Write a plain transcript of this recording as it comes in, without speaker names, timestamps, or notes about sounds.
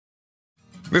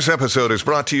This episode is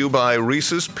brought to you by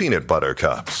Reese's Peanut Butter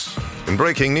Cups. In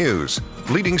breaking news,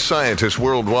 leading scientists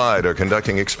worldwide are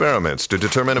conducting experiments to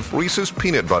determine if Reese's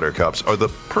Peanut Butter Cups are the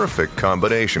perfect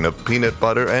combination of peanut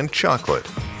butter and chocolate.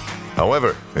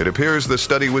 However, it appears the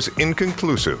study was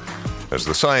inconclusive, as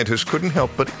the scientists couldn't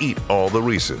help but eat all the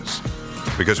Reese's.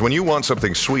 Because when you want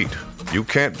something sweet, you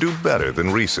can't do better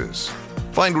than Reese's.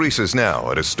 Find Reese's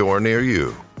now at a store near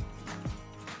you.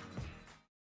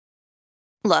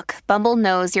 Look, Bumble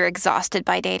knows you're exhausted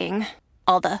by dating.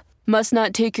 All the, must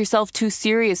not take yourself too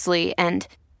seriously, and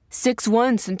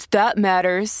 6'1" since that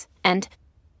matters, and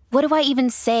what do I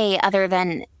even say other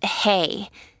than,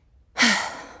 hey?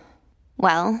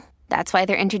 Well, that's why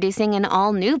they're introducing an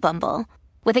all-new Bumble,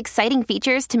 with exciting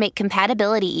features to make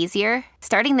compatibility easier,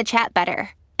 starting the chat better,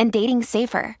 and dating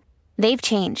safer. They've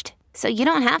changed, so you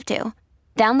don't have to.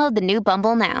 Download the new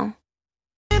Bumble now.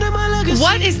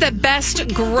 What is the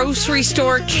best grocery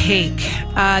store cake?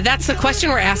 That's the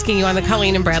question we're asking you on the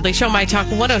Colleen and Bradley Show. My Talk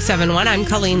 1071. I'm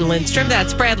Colleen Lindstrom.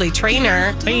 That's Bradley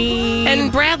Trainer.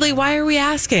 And Bradley, why are we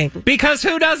asking? Because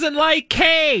who doesn't like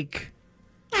cake?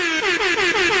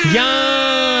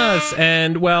 Yes.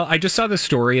 And, well, I just saw this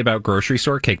story about grocery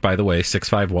store cake, by the way,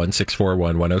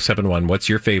 651-641-1071. What's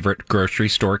your favorite grocery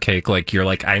store cake? Like, you're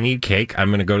like, I need cake. I'm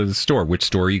going to go to the store. Which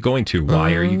store are you going to?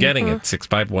 Why are you getting it?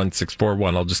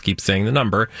 651-641. I'll just keep saying the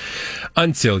number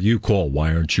until you call.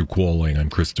 Why aren't you calling? I'm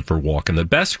Christopher Walken. The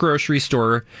best grocery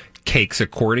store cakes,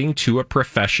 according to a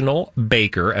professional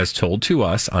baker, as told to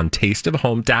us on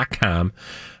tasteofhome.com,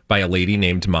 by a lady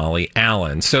named Molly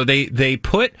Allen. So they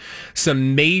put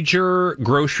some major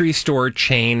grocery store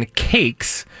chain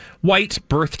cakes, white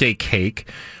birthday cake,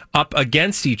 up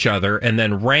against each other and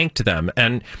then ranked them.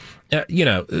 And,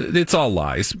 it's all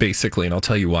lies, basically, and I'll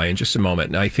tell you why in just a moment.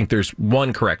 And I think there's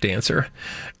one correct answer.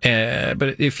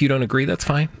 But if you don't agree, that's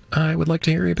fine. I would like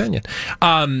to hear your opinion.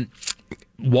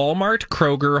 Walmart,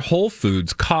 Kroger, Whole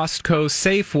Foods, Costco,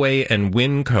 Safeway, and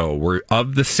Winco were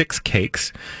of the 6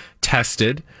 cakes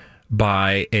tested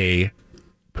by a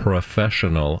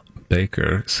professional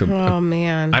baker. So,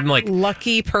 man. I'm like,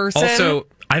 lucky person. Also,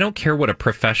 I don't care what a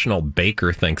professional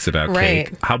baker thinks about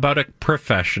cake. How about a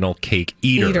professional cake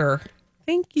eater?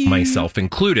 Thank you. Myself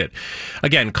included.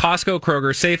 Again, Costco,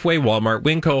 Kroger, Safeway, Walmart,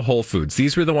 Winco, Whole Foods.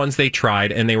 These were the ones they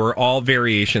tried, and they were all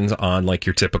variations on like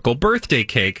your typical birthday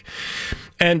cake.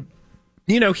 And,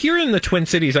 here in the Twin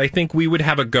Cities, I think we would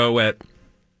have a go at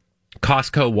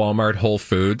Costco, Walmart, Whole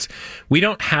Foods. We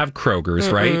don't have Kroger's,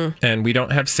 right? And we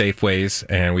don't have Safeways,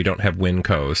 and we don't have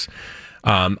Wincos.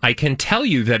 I can tell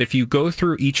you that if you go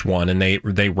through each one, and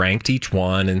they ranked each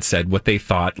one and said what they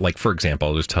thought, like, for example,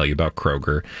 I'll just tell you about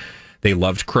Kroger. They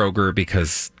loved Kroger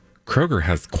because Kroger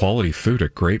has quality food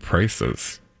at great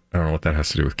prices. I don't know what that has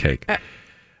to do with cake.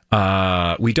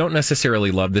 We don't necessarily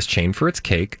love this chain for its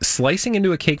cake. Slicing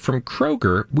into a cake from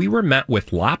Kroger, we were met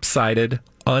with lopsided,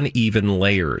 uneven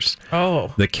layers.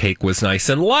 Oh. The cake was nice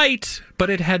and light,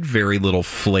 but it had very little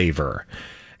flavor.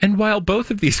 And while both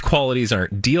of these qualities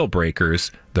aren't deal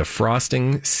breakers, the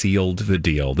frosting sealed the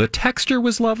deal. The texture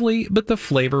was lovely, but the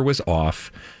flavor was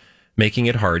off, making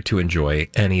it hard to enjoy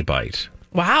any bite.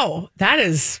 Wow, that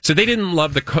is... So they didn't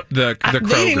love the Krogers.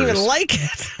 They didn't even like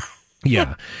it.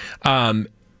 Yeah.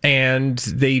 And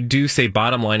they do say,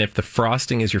 bottom line, if the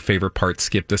frosting is your favorite part,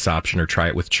 skip this option or try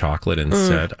it with chocolate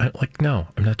instead. I'm like, no,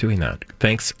 I'm not doing that.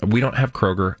 Thanks. We don't have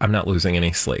Kroger. I'm not losing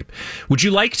any sleep. Would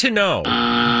you like to know,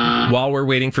 while we're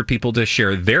waiting for people to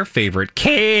share their favorite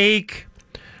cake,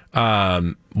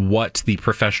 what the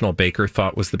professional baker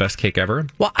thought was the best cake ever?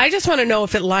 Well, I just want to know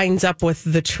if it lines up with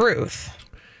the truth.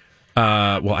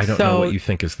 Well, I don't know what you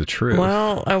think is the truth.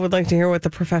 Well, I would like to hear what the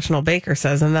professional baker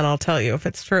says, and then I'll tell you if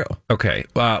it's true. Okay.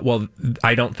 Well,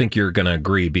 I don't think you're going to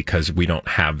agree because we don't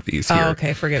have these here. Oh,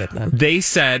 okay. Forget it then. They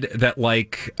said that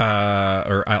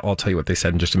or I'll tell you what they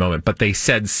said in just a moment, but they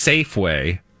said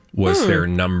Safeway was their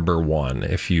number one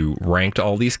if you ranked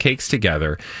all these cakes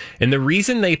together. And the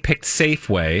reason they picked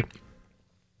Safeway...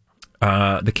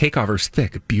 the cake offers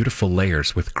thick, beautiful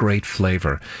layers with great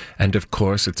flavor. And of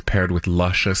course, it's paired with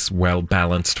luscious,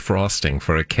 well-balanced frosting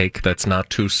for a cake that's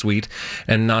not too sweet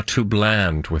and not too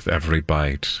bland with every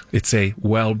bite. It's a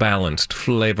well-balanced,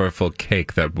 flavorful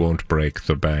cake that won't break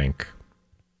the bank.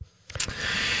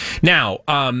 Now,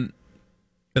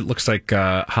 it looks like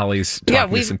Holly's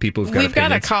talking to some people who've got We've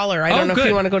got a caller. I don't know if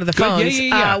you want to go to the phones.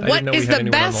 Yeah. What is the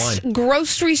best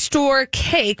grocery store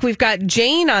cake? We've got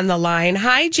Jane on the line.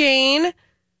 Hi, Jane.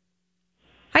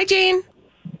 Hi, Jane.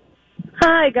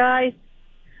 Hi, guys.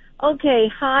 Okay,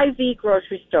 Hy-Vee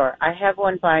grocery store. I have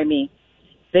one by me.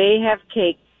 They have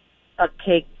a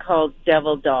cake called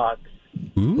Devil Dogs.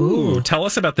 Ooh. Tell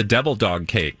us about the devil dog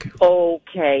cake.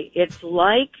 Okay, it's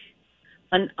like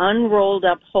an unrolled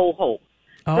up ho-ho.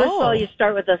 First of all, you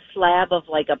start with a slab of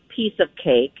like a piece of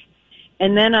cake,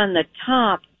 and then on the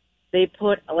top, they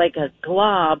put like a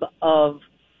glob of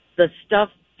the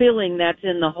stuffed filling that's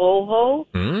in the ho-ho,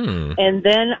 and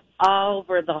then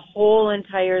over the whole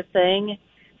entire thing,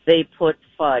 they put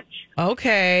fudge.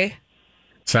 Okay.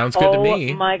 Sounds good to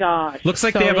me. Oh, my gosh. Looks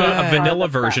like they have a vanilla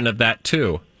version of that,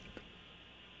 too.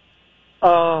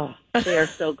 Oh, they are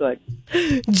so good.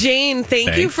 Jane,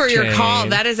 thank you for your call.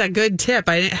 That is a good tip.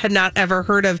 I had not ever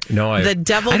heard of the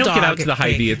devil dog. I don't get out to the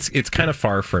Hy-Vee. It's kind of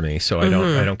far for me, so I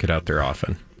don't get out there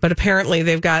often. But apparently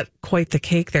they've got quite the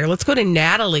cake there. Let's go to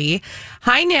Natalie.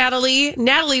 Hi, Natalie.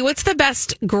 Natalie, what's the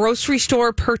best grocery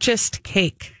store purchased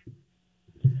cake?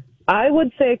 I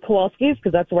would say Kowalski's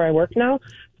because that's where I work now.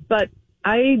 But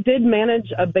I did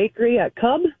manage a bakery at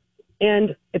Cub,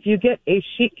 and if you get a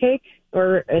sheet cake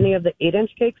or any of the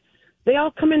 8-inch cakes, they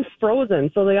all come in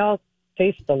frozen, so they all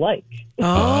taste alike.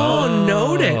 Oh,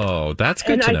 noted. Oh, that's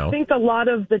good to know. And I think a lot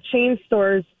of the chain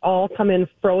stores all come in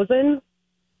frozen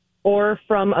or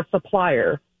from a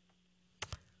supplier.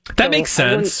 That makes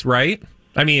sense, right?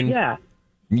 I mean, yeah.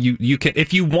 You can,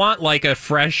 if you want like a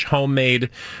fresh homemade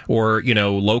or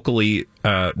locally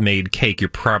made cake, you're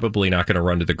probably not going to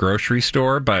run to the grocery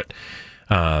store, but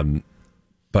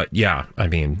yeah, I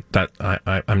mean that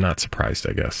I'm not surprised,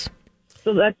 I guess.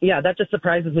 So that just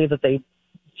surprises me that they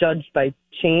judged by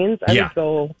chains. I would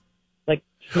go like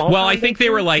small. Well, I think they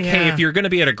were like, hey, if you're going to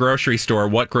be at a grocery store,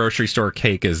 what grocery store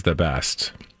cake is the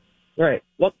best? Right.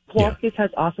 Well, Kowalski's has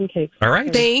awesome cakes. All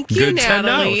right. Thank you,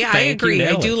 Natalie. I agree.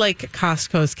 I do like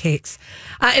Costco's cakes.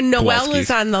 And Noelle is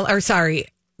on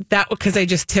that because I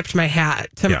just tipped my hat.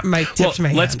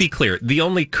 Let's be clear. The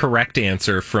only correct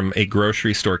answer from a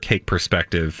grocery store cake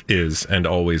perspective is and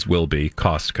always will be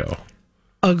Costco.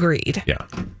 Agreed. Yeah.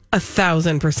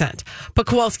 1,000%. But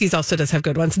Kowalski's also does have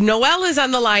good ones. Noelle is on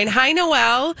the line. Hi,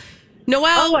 Noelle.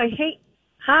 Noelle. Oh, I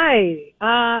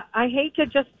hate to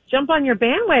just jump on your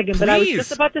bandwagon, but I was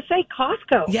just about to say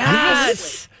Costco.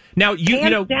 Yes. Now,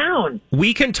 down.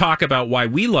 We can talk about why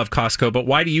we love Costco, but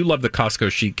why do you love the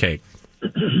Costco sheet cake?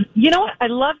 You know what? I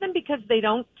love them because they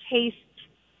don't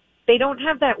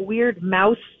have that weird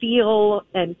mouth feel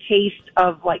and taste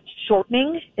of like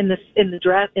shortening in the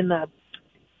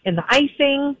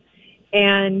icing,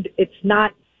 and it's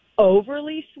not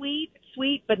overly sweet,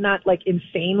 but not like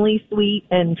insanely sweet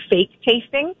and fake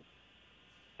tasting.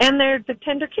 And they're the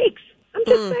tender cakes. I'm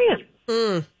just saying.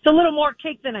 It's a little more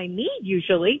cake than I need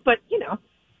usually, but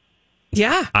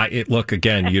Yeah. Look,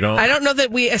 again, you don't... I don't know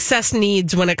that we assess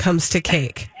needs when it comes to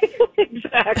cake.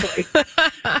 Exactly.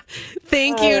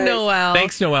 Thank you, Noelle.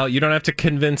 Thanks, Noelle. You don't have to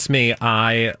convince me.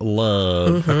 I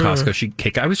love a Costco sheet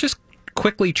cake. I was just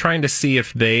quickly trying to see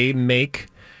if they make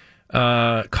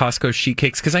Costco sheet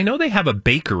cakes, because I know they have a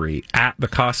bakery at the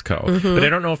Costco, but I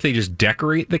don't know if they just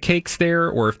decorate the cakes there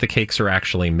or if the cakes are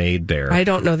actually made there. I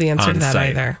don't know the answer to that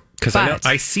either. Because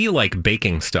I see like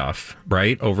baking stuff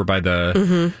right over by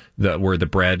the where the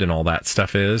bread and all that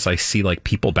stuff is. I see like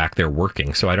people back there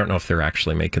working, so I don't know if they're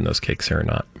actually making those cakes or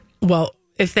not. Well,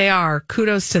 if they are,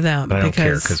 kudos to them. But I don't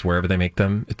care, because wherever they make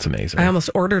them, it's amazing. I almost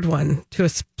ordered one to a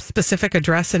specific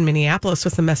address in Minneapolis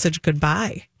with the message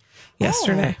goodbye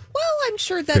yesterday. Well, I'm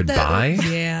sure that goodbye.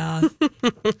 Yeah.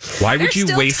 Why would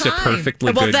you waste a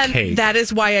perfectly good cake? That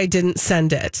is why I didn't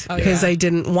send it, because I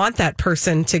didn't want that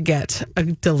person to get a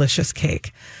delicious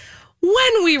cake.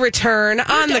 When we return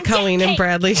on the Colleen and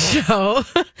Bradley show,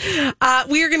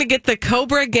 we are going to get the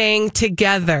Cobra Gang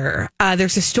together.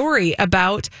 There's a story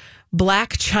about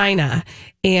Black China,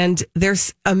 and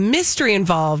there's a mystery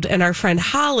involved, and our friend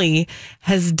Holly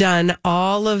has done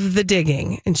all of the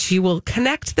digging, and she will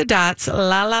connect the dots,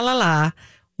 la la la la,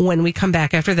 when we come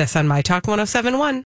back after this on My Talk 107.1.